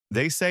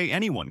They say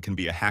anyone can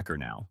be a hacker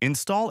now.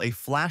 Install a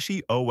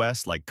flashy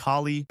OS like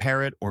Kali,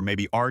 Parrot, or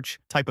maybe Arch,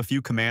 type a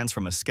few commands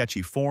from a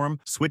sketchy forum,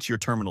 switch your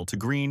terminal to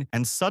green,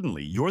 and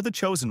suddenly you're the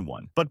chosen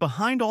one. But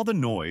behind all the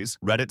noise,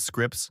 Reddit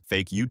scripts,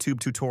 fake YouTube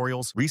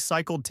tutorials,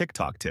 recycled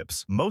TikTok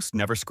tips, most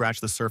never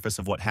scratch the surface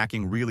of what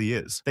hacking really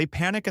is. They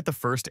panic at the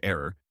first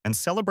error and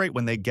celebrate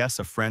when they guess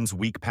a friend's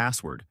weak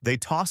password. They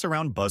toss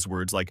around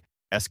buzzwords like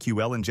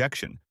SQL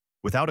injection,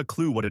 without a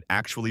clue what it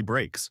actually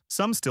breaks.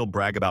 Some still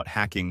brag about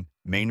hacking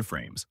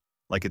mainframes,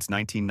 like it's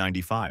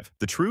 1995.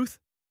 The truth?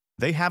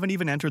 They haven't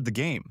even entered the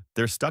game.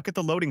 They're stuck at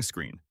the loading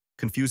screen,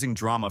 confusing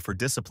drama for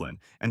discipline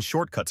and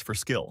shortcuts for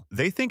skill.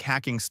 They think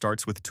hacking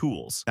starts with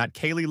tools, that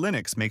Kali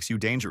Linux makes you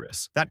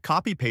dangerous, that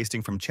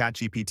copy-pasting from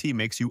ChatGPT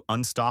makes you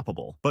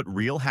unstoppable. But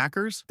real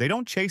hackers? They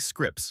don't chase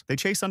scripts, they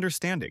chase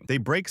understanding. They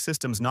break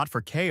systems not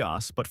for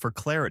chaos, but for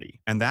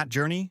clarity. And that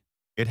journey?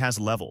 It has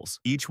levels,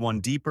 each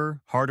one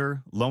deeper,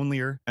 harder,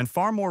 lonelier, and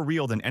far more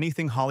real than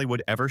anything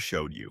Hollywood ever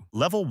showed you.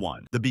 Level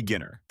 1. The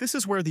Beginner. This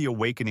is where the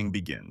awakening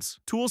begins.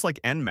 Tools like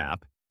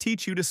Nmap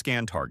teach you to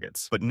scan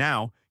targets. But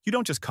now, you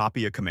don't just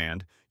copy a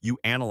command, you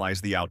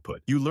analyze the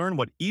output. You learn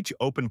what each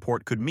open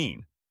port could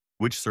mean,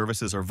 which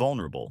services are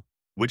vulnerable,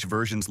 which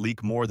versions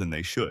leak more than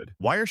they should.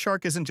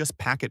 Wireshark isn't just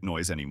packet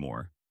noise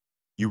anymore.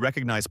 You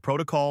recognize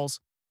protocols,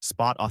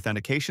 spot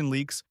authentication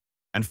leaks,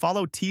 and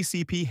follow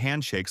TCP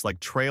handshakes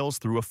like trails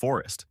through a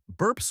forest.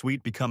 Burp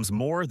Suite becomes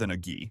more than a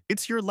GUI.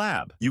 It's your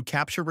lab. You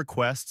capture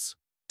requests,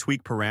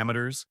 tweak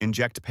parameters,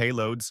 inject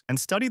payloads, and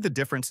study the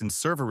difference in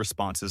server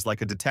responses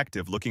like a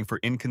detective looking for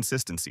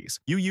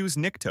inconsistencies. You use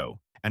Nikto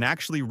and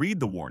actually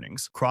read the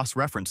warnings,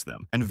 cross-reference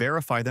them, and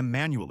verify them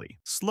manually.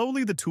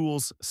 Slowly, the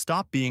tools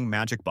stop being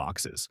magic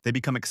boxes. They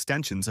become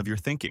extensions of your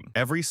thinking.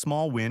 Every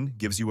small win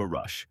gives you a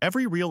rush.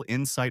 Every real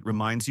insight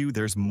reminds you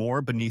there's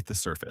more beneath the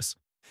surface.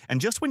 And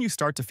just when you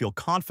start to feel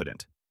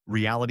confident,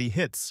 reality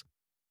hits.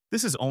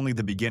 This is only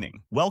the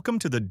beginning. Welcome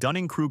to the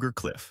Dunning-Kruger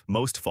cliff.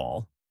 Most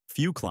fall,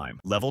 few climb.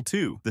 Level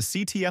 2, the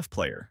CTF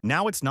player.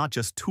 Now it's not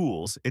just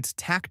tools, it's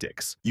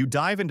tactics. You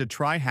dive into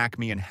Try Hack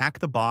Me and hack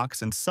the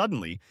box, and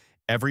suddenly,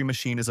 every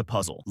machine is a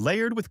puzzle,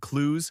 layered with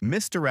clues,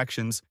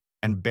 misdirections,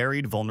 and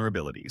buried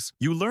vulnerabilities.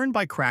 You learn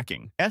by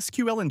cracking.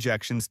 SQL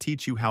injections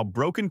teach you how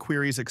broken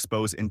queries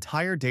expose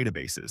entire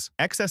databases.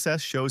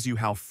 XSS shows you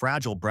how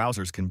fragile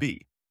browsers can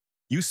be.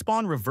 You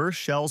spawn reverse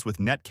shells with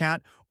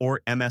Netcat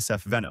or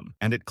MSF Venom,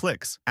 and it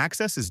clicks.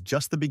 Access is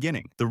just the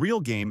beginning. The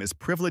real game is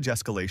privilege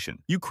escalation.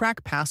 You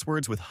crack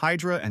passwords with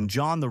Hydra and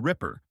John the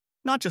Ripper,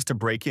 not just to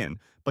break in,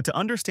 but to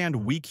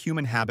understand weak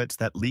human habits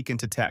that leak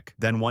into tech.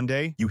 Then one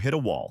day, you hit a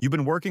wall. You've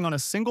been working on a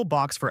single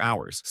box for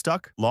hours,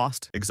 stuck,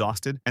 lost,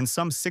 exhausted, and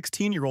some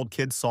 16-year-old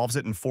kid solves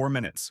it in 4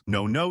 minutes.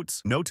 No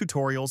notes, no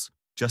tutorials,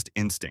 just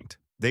instinct.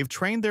 They've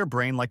trained their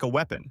brain like a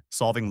weapon,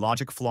 solving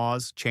logic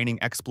flaws,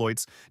 chaining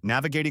exploits,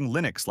 navigating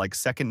Linux like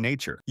second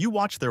nature. You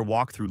watch their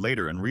walkthrough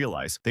later and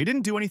realize they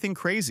didn't do anything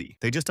crazy.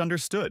 They just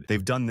understood.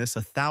 They've done this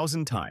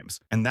 1,000 times,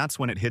 and that's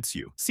when it hits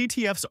you.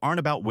 CTFs aren't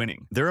about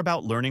winning. They're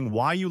about learning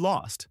why you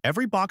lost.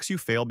 Every box you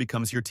fail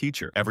becomes your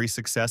teacher. Every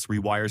success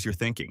rewires your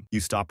thinking.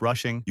 You stop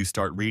rushing, you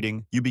start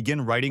reading, you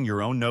begin writing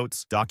your own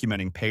notes,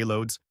 documenting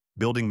payloads,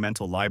 building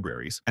mental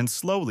libraries, and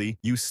slowly,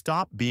 you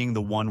stop being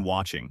the one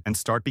watching and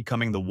start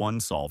becoming the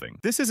one solving.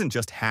 This isn't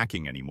just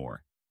hacking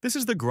anymore. This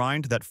is the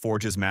grind that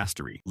forges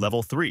mastery.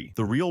 Level 3,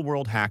 the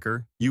real-world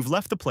hacker. You've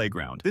left the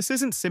playground. This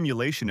isn't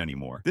simulation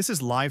anymore. This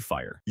is live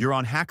fire. You're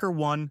on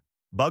HackerOne,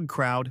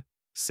 BugCrowd,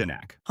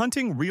 Synac,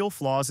 hunting real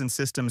flaws in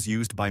systems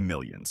used by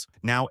millions.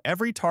 Now,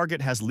 every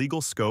target has legal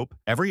scope,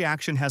 every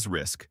action has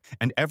risk,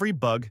 and every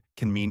bug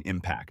can mean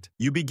impact.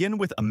 You begin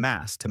with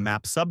Amass to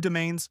map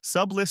subdomains,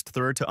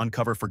 Sublist3 to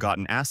uncover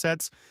forgotten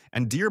assets,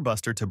 and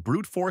Deerbuster to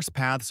brute force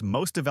paths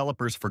most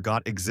developers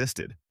forgot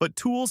existed. But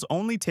tools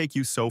only take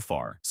you so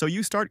far, so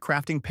you start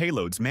crafting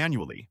payloads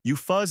manually. You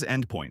fuzz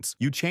endpoints.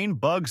 You chain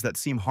bugs that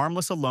seem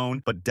harmless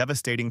alone but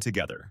devastating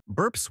together.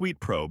 Burp Suite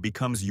Pro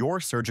becomes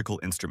your surgical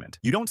instrument.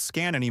 You don't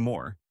scan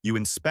anymore. You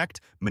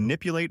inspect,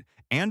 manipulate,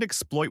 and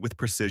exploit with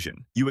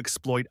precision. You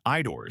exploit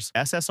IDORs,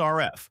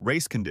 SSRF,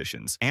 race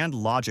conditions, and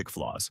logic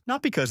flaws,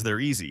 not because they're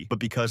easy, but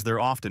because they're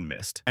often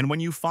missed. And when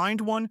you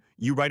find one,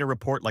 you write a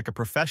report like a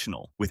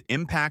professional, with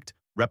impact,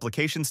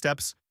 replication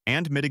steps,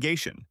 and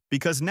mitigation.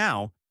 Because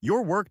now,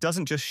 your work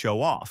doesn't just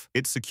show off,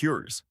 it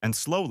secures. And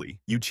slowly,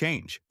 you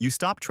change. You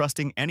stop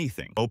trusting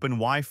anything. Open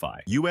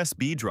Wi-Fi,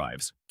 USB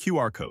drives,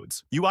 QR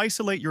codes. You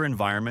isolate your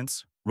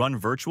environments, run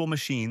virtual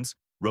machines,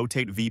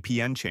 rotate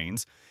VPN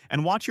chains,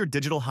 and watch your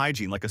digital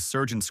hygiene like a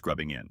surgeon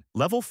scrubbing in.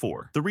 Level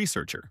 4, the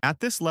researcher. At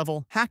this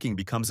level, hacking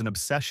becomes an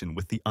obsession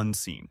with the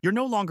unseen. You're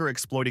no longer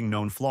exploiting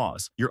known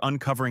flaws. You're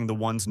uncovering the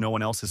ones no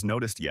one else has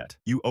noticed yet.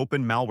 You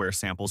open malware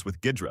samples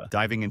with Ghidra,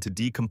 diving into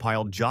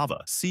decompiled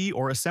Java, C,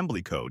 or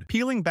assembly code,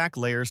 peeling back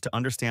layers to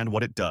understand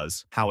what it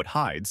does, how it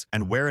hides,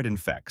 and where it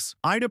infects.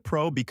 IDA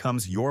Pro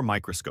becomes your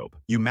microscope.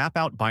 You map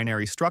out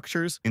binary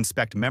structures,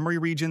 inspect memory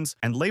regions,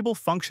 and label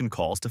function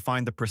calls to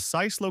find the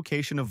precise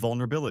location of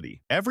vulnerability.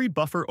 Every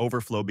buffer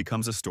overflow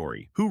becomes a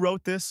story. Who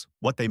wrote this?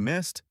 What they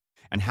missed?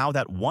 and how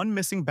that one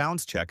missing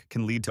bounds check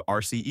can lead to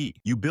RCE.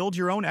 You build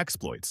your own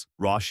exploits,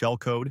 raw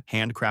shellcode,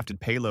 handcrafted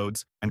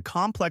payloads, and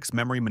complex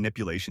memory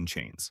manipulation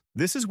chains.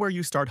 This is where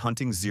you start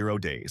hunting 0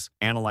 days,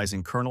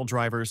 analyzing kernel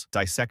drivers,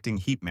 dissecting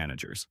heap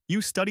managers.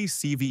 You study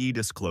CVE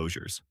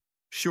disclosures.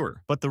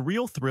 Sure, but the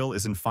real thrill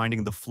is in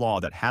finding the flaw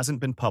that hasn't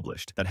been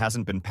published, that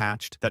hasn't been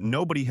patched, that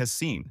nobody has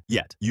seen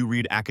yet. You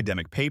read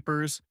academic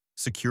papers,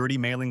 security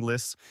mailing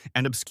lists,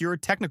 and obscure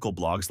technical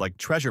blogs like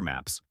treasure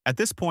maps. At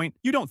this point,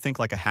 you don't think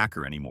like a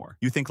hacker anymore.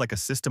 You think like a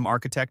system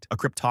architect, a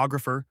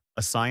cryptographer,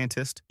 a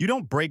scientist. You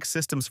don't break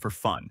systems for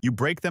fun. You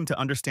break them to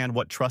understand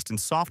what trust in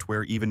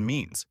software even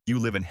means. You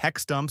live in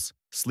hex dumps,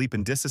 sleep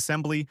in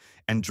disassembly,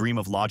 and dream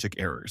of logic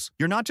errors.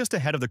 You're not just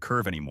ahead of the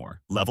curve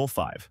anymore. Level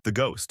 5. The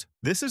Ghost.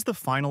 This is the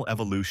final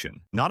evolution,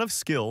 not of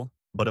skill,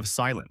 but of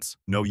silence.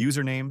 No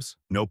usernames,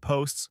 no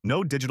posts,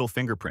 no digital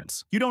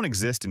fingerprints. You don't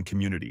exist in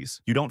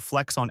communities. You don't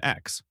flex on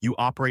X. You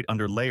operate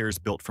under layers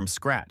built from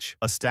scratch.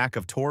 A stack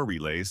of Tor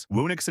relays,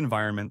 Unix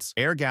environments,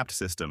 air-gapped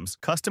systems,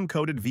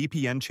 custom-coded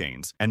VPN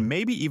chains, and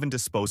maybe even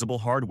disposable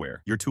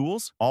hardware. Your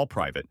tools? All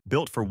private.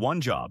 Built for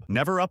one job.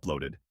 Never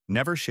uploaded.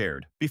 Never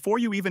shared. Before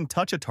you even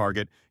touch a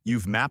target,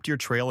 you've mapped your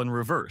trail in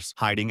reverse,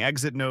 hiding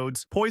exit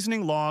nodes,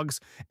 poisoning logs,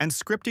 and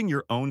scripting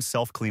your own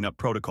self-cleanup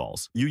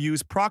protocols. You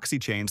use proxy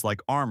chains like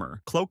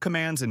Armor, cloak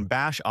commands and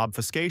bash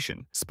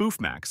obfuscation,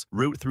 spoofmax,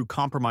 route through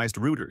compromised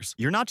routers.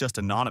 You're not just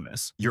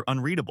anonymous, you're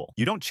unreadable.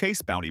 You don't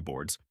chase bounty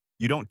boards.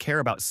 You don't care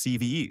about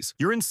CVEs.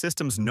 You're in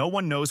systems no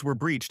one knows were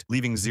breached,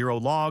 leaving 0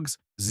 logs,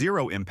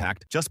 0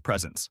 impact, just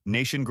presence.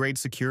 Nation-grade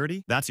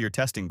security? That's your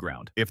testing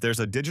ground. If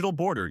there's a digital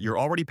border, you're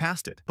already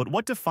past it. But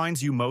what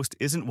defines you most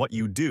isn't what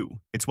you do,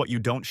 it's what you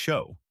don't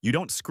show. You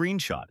don't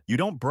screenshot, you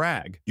don't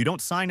brag, you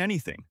don't sign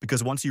anything.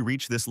 Because once you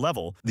reach this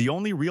level, the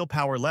only real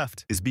power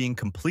left is being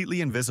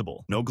completely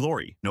invisible. No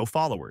glory, no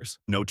followers,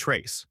 no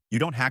trace. You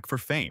don't hack for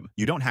fame,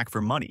 you don't hack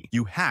for money.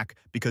 You hack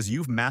because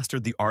you've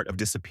mastered the art of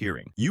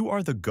disappearing. You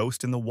are the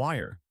ghost in the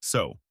wire.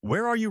 So,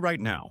 where are you right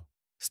now?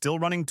 Still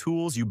running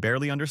tools you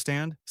barely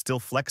understand? Still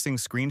flexing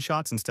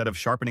screenshots instead of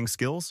sharpening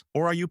skills?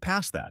 Or are you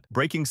past that,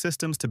 breaking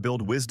systems to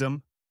build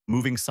wisdom,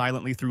 moving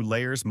silently through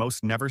layers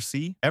most never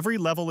see? Every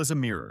level is a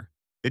mirror.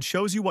 It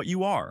shows you what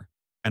you are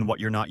and what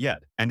you're not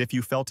yet. And if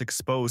you felt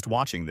exposed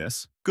watching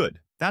this,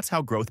 good. That's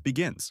how growth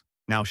begins.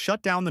 Now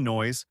shut down the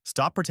noise,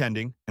 stop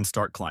pretending, and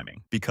start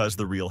climbing. Because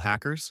the real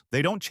hackers,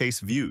 they don't chase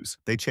views,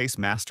 they chase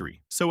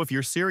mastery. So if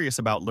you're serious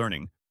about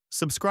learning,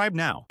 subscribe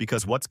now,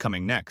 because what's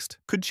coming next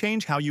could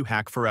change how you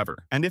hack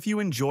forever. And if you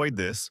enjoyed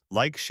this,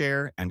 like,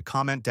 share, and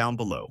comment down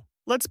below.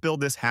 Let's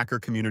build this hacker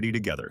community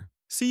together.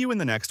 See you in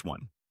the next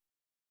one.